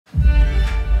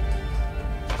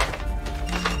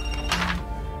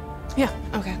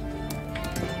Okay.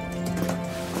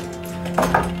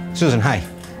 Susan, hi.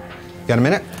 Got a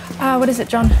minute? What is it,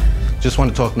 John? Just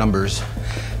want to talk numbers.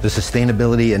 The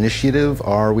sustainability initiative,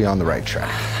 are we on the right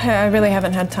track? I really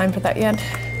haven't had time for that yet.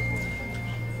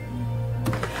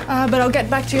 But I'll get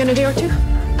back to you in a day or two.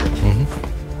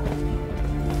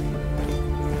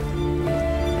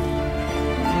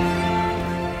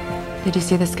 Did you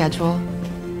see the schedule?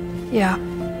 Yeah.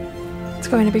 It's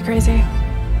going to be crazy.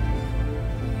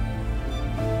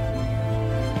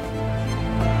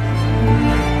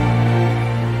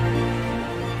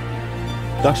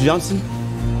 Dr. Johnson,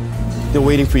 they're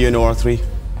waiting for you in OR3.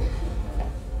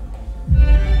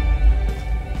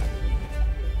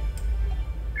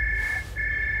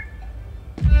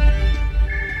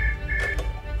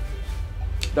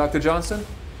 Dr. Johnson,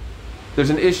 there's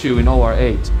an issue in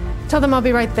OR8. Tell them I'll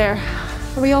be right there.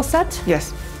 Are we all set?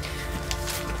 Yes.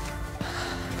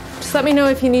 Just let me know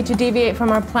if you need to deviate from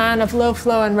our plan of low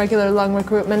flow and regular lung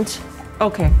recruitment.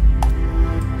 Okay.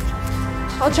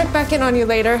 I'll check back in on you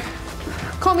later.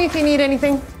 Call me if you need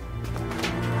anything.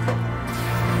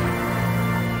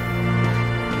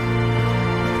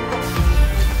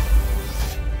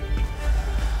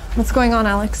 What's going on,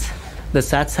 Alex? The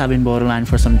SATs have been borderline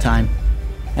for some time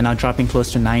and are dropping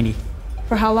close to 90.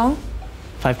 For how long?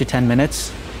 5 to 10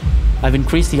 minutes. I've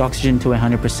increased the oxygen to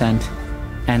 100%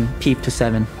 and PEEP to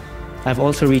 7. I've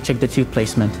also rechecked the tube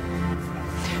placement.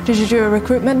 Did you do a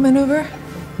recruitment maneuver?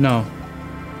 No.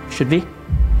 Should we?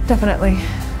 Definitely.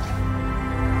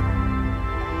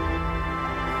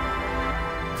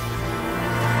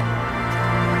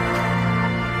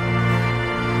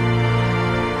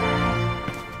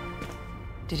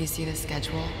 Did you see the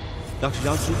schedule? Dr.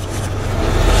 Johnson?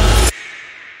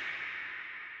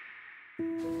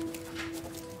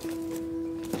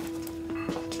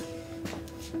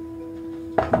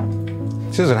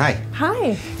 Susan, hi. Hi.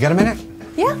 You got a minute?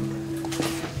 Yeah.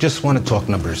 Just want to talk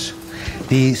numbers.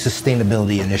 The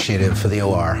sustainability initiative for the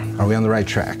OR, are we on the right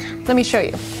track? Let me show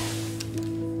you.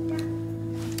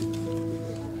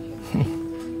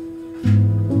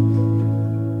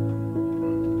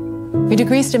 We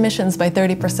decreased emissions by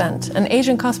 30% and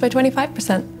agent costs by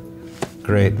 25%.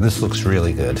 Great, this looks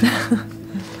really good.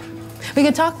 We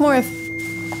could talk more if...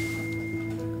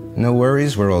 No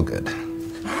worries, we're all good.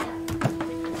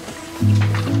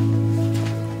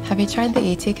 Have you tried the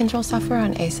ET control software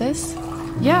on Aisys?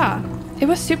 Yeah, it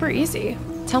was super easy.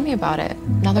 Tell me about it.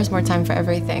 Now there's more time for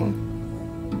everything.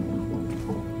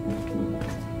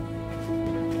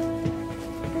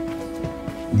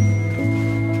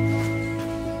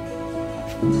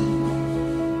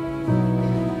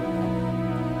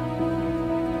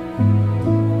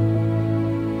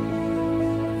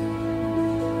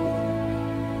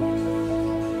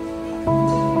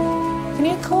 Can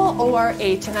you call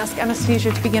OR8 and ask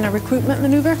Anaesthesia to begin a recruitment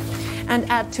maneuver and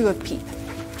add to a PEEP?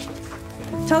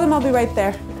 Tell them I'll be right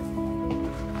there.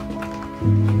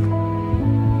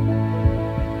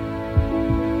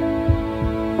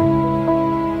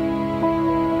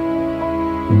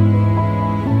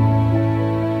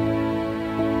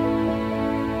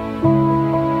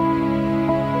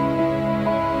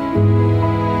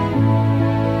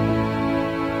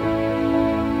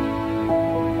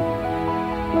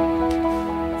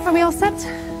 Are we all set?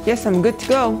 Yes, I'm good to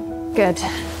go. Good.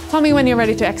 Tell me when you're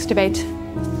ready to extubate.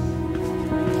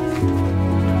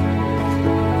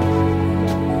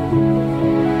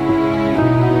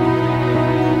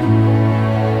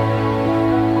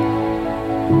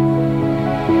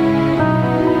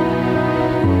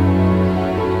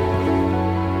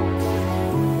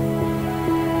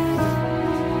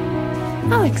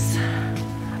 Alex,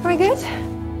 are we good?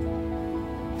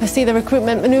 I see the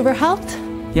recruitment maneuver helped.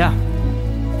 Yeah.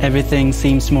 Everything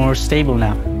seems more stable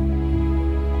now.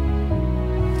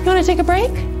 You want to take a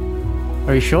break?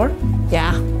 Are you sure?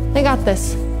 Yeah, I got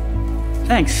this.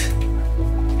 Thanks.